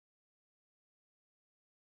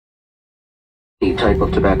Any type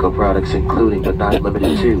of tobacco products, including but not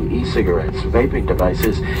limited to e-cigarettes, vaping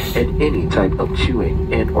devices, and any type of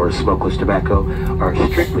chewing and or smokeless tobacco are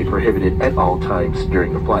strictly prohibited at all times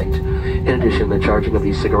during the flight. In addition, the charging of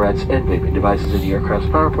e-cigarettes and vaping devices in the aircraft's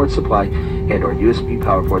power port supply and or USB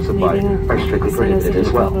power port supply are strictly prohibited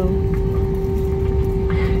as well.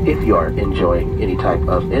 If you are enjoying any type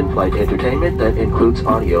of in-flight entertainment that includes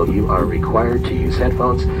audio, you are required to use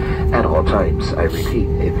headphones at all times. I repeat,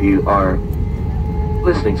 if you are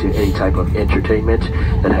listening to any type of entertainment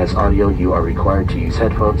that has audio, you are required to use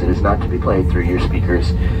headphones. It is not to be played through your speakers,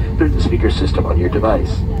 through the speaker system on your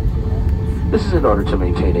device. This is in order to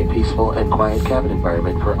maintain a peaceful and quiet cabin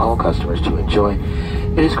environment for all customers to enjoy.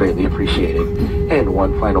 It is greatly appreciated. And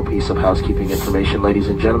one final piece of housekeeping information, ladies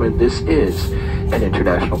and gentlemen, this is an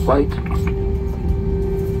international flight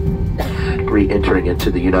re-entering into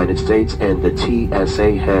the United States, and the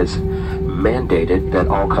TSA has mandated that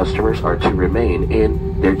all customers are to remain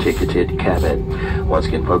in their ticketed cabin. Once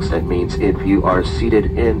again, folks, that means if you are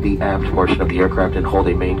seated in the aft portion of the aircraft and hold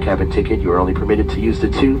a main cabin ticket, you are only permitted to use the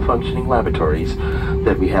 2 functioning lavatories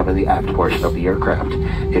that we have in the aft portion of the aircraft.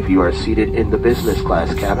 If you are seated in the business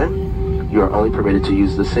class cabin, you are only permitted to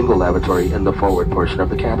use the single lavatory in the forward portion of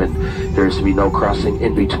the cabin. There is to be no crossing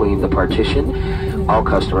in between the partition. All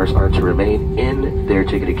customers are to remain in their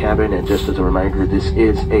ticketed cabin, and just as a reminder, this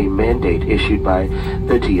is a mandate issued by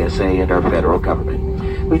the TSA and our federal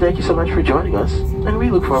government. We thank you so much for joining us, and we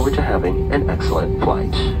look forward to having an excellent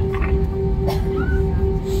flight.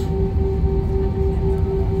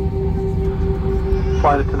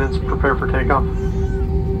 Flight attendants, prepare for takeoff.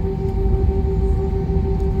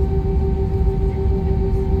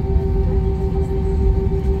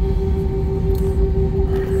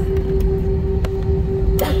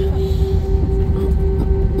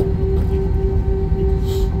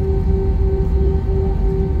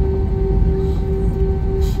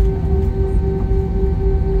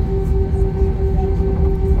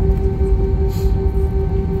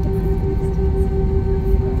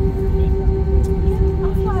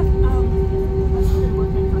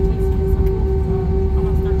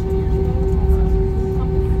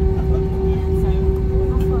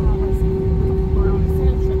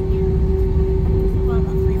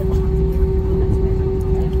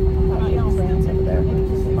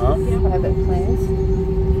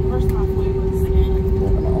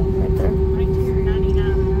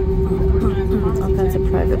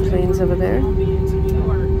 Over there. You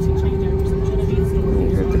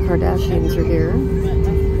heard the Kardashians are here. I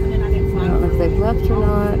don't know if they've left or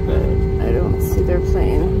not, but I don't see their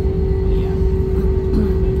plane.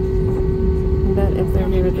 But if they're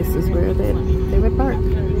here, this is where they would park.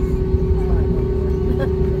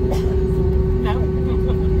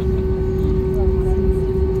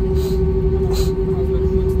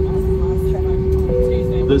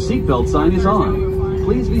 The seatbelt sign is on.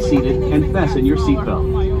 Please be seated and fasten your seatbelt.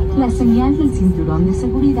 La señal del cinturón de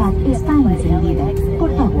seguridad está encendida.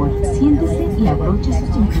 Por favor, siéntese y abroche su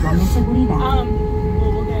cinturón de seguridad.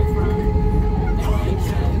 We'll go from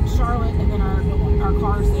Charlotte, and then our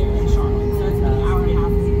car's there in Charlotte, so it's about an hour and a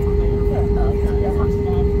half from there.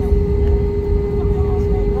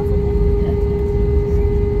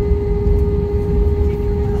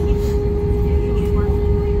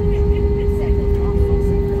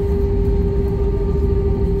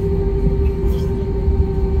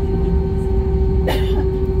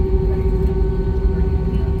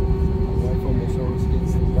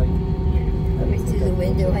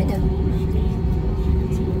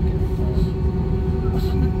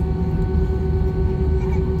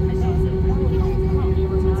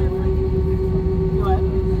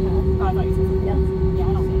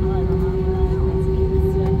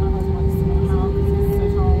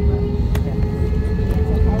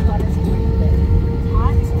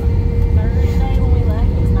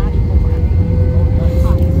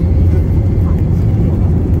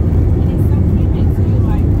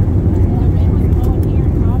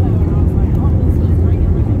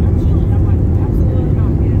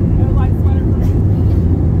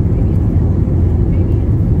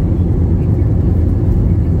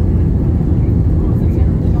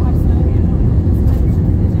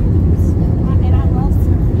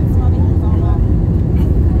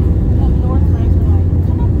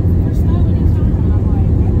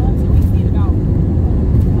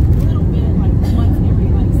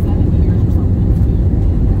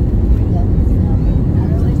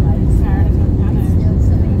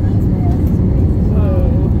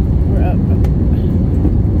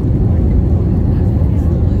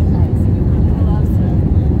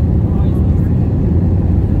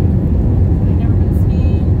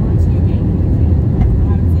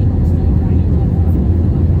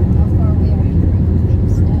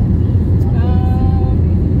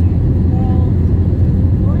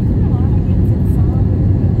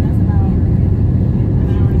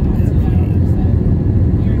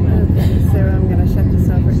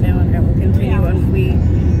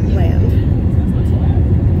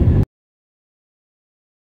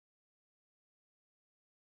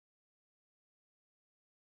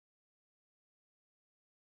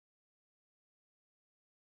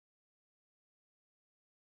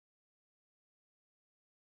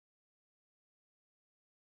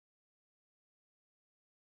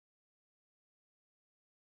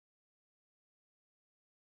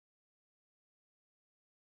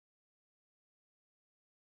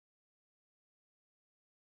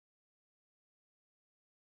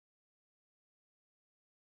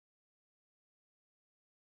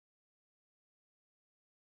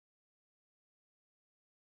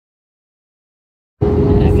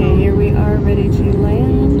 are ready to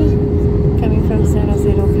land, coming from San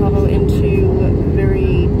Jose del Cabo into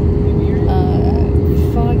very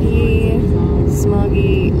foggy,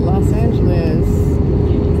 smoggy Los Angeles.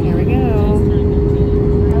 Here we go.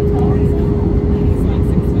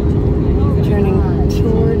 Turning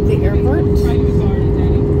toward the airport.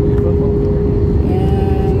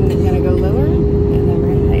 And we're gonna go lower, and then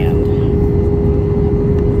we're gonna land.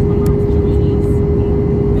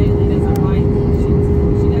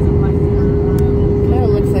 Kind of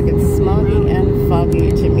looks like it's smoggy and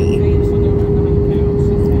foggy to me.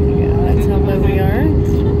 Yeah, that's how low we are.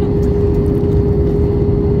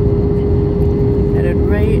 Headed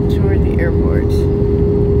right toward the airport.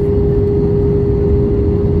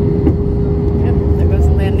 Yep, there goes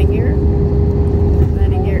the landing gear.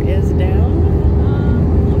 Landing gear is down.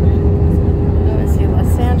 Oh, I see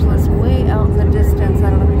Los Angeles way out in the distance. I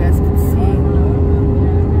don't know if you guys can see.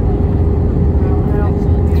 No,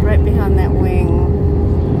 it's right behind that wing.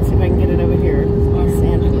 Let's see if I can get it over here. Los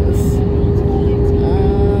Angeles.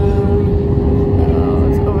 Oh,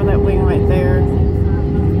 it's over that wing right there.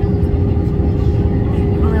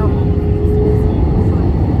 Nope.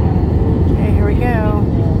 Okay, here we go.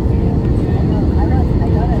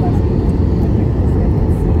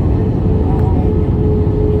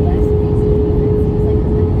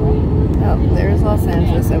 Oh, there's Los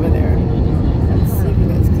Angeles over there. Let's see if you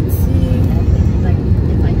guys can see.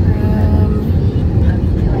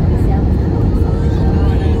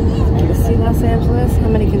 Can you see Los Angeles? How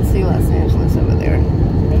many can see Los Angeles over there?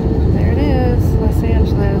 There it is, Los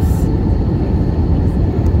Angeles.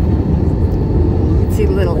 You can see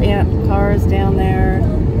little ant cars down there.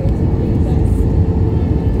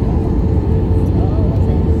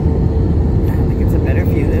 I think it's a better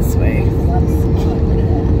view this way.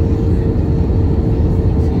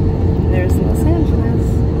 There's Los Angeles.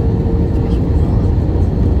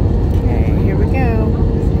 Okay, here we go.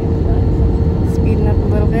 Speeding up a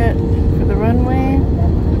little bit for the runway.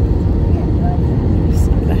 There's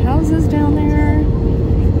some of the houses down there.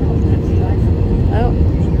 Oh.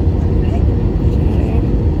 Okay.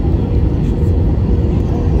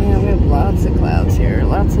 Yeah, we have lots of clouds here,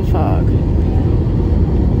 lots of fog.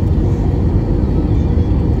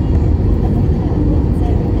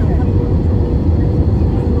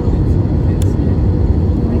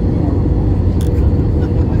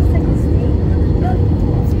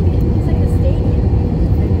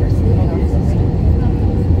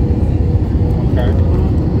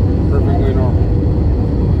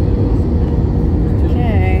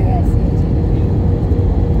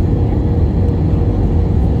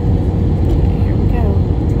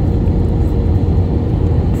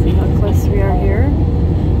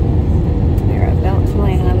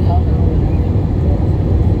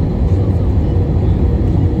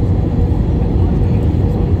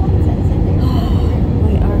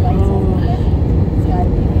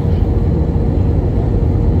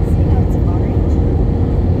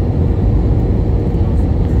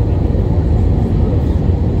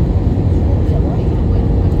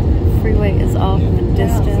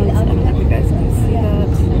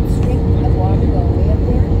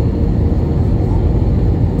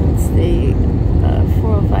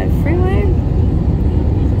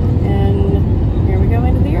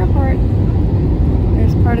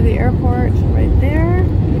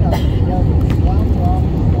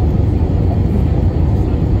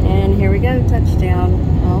 Touchdown,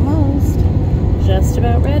 almost, just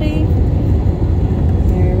about ready.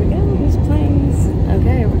 There we go, there's planes.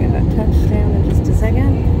 Okay, we're gonna touch down in just a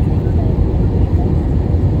second.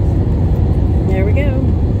 There we go.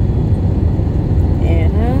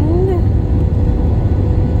 And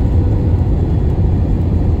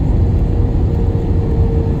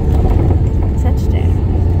touchdown.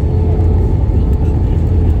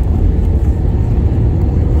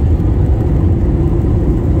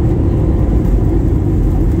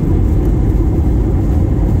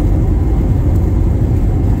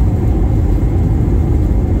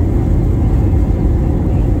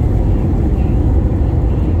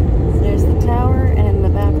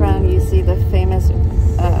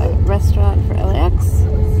 Restaurant for LAX.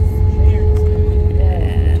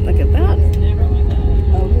 And look at that.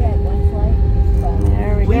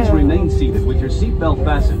 There we go. Please remain seated with your seatbelt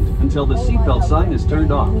fastened until the seatbelt sign is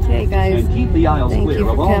turned off. Okay, guys. And keep the aisles clear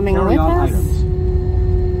of all carry-on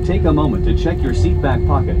items. Take a moment to check your seat back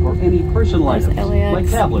pocket for any personal items like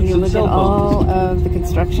tablets you and look cell at phones. all of the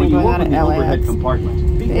construction When you going on open at the overhead LAX.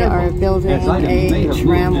 compartment, be They careful, are building as items may a have moved in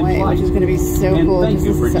tramway, flight. which is going to be so And cool. thank This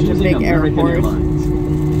you is for such a choosing big American airport. Airlines.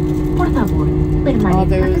 Por favor, All permanezca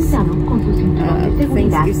those sentado con su cinturón de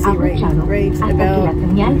things seguridad you see abrochado right hasta que la about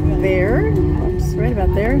señal there. Oops, right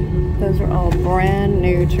about there. Those are all brand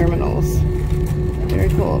new terminals. Very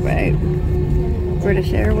cool, right?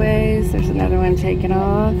 British Airways, there's another one taking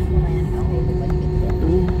off.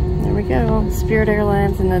 There we go, Spirit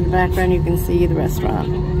Airlines, and in the background you can see the restaurant.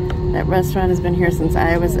 That restaurant has been here since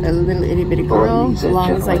I was a little itty bitty girl, as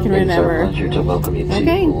long as I can remember. It's a pleasure to welcome you to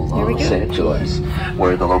Okay, here we Los go. Angeles,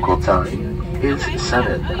 where the local time is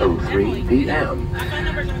 7:03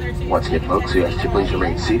 p.m. Once again, folks, we ask you please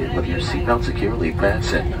remain seated with your seatbelt securely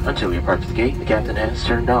fastened until you're parked at the gate and the captain has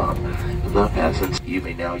turned off the passengers. You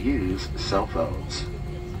may now use cell phones.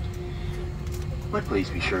 But please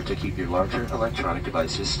be sure to keep your larger electronic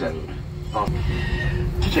devices stowed.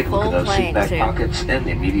 To take a look at those seat back pockets and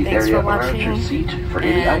the immediate area around your seat for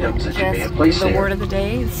any items that you may have placed there. The word of the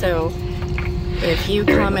day, so if you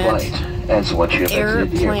During comment the flight, as once you have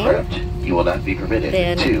exited the aircraft, you will not be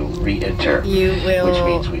permitted to re-enter, you will which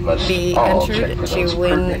means we must be all check entered for to those win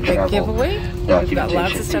pertinent the travel giveaway. We've got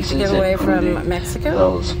lots of stuff to give away from Mexico,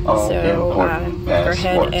 those all so important go ahead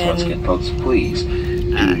passports. Once again, and folks, please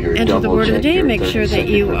do your enter the word of the double-check day. your Make sure that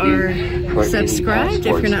 30-second you review are for any subscribed. If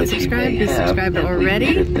you're not passports that you subscribed, may be have, subscribed and already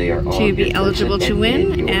please ensure they are on to your be eligible person to and in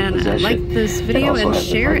win. your And possession. like this video also and have the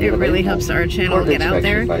share. money It really available helps our channel for get out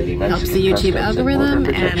there. inspection by the Helps Mexican the YouTube Customs and algorithm.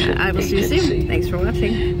 Border Protection And I will see you soon. Agency. Thanks for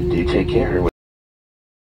watching. Do take care.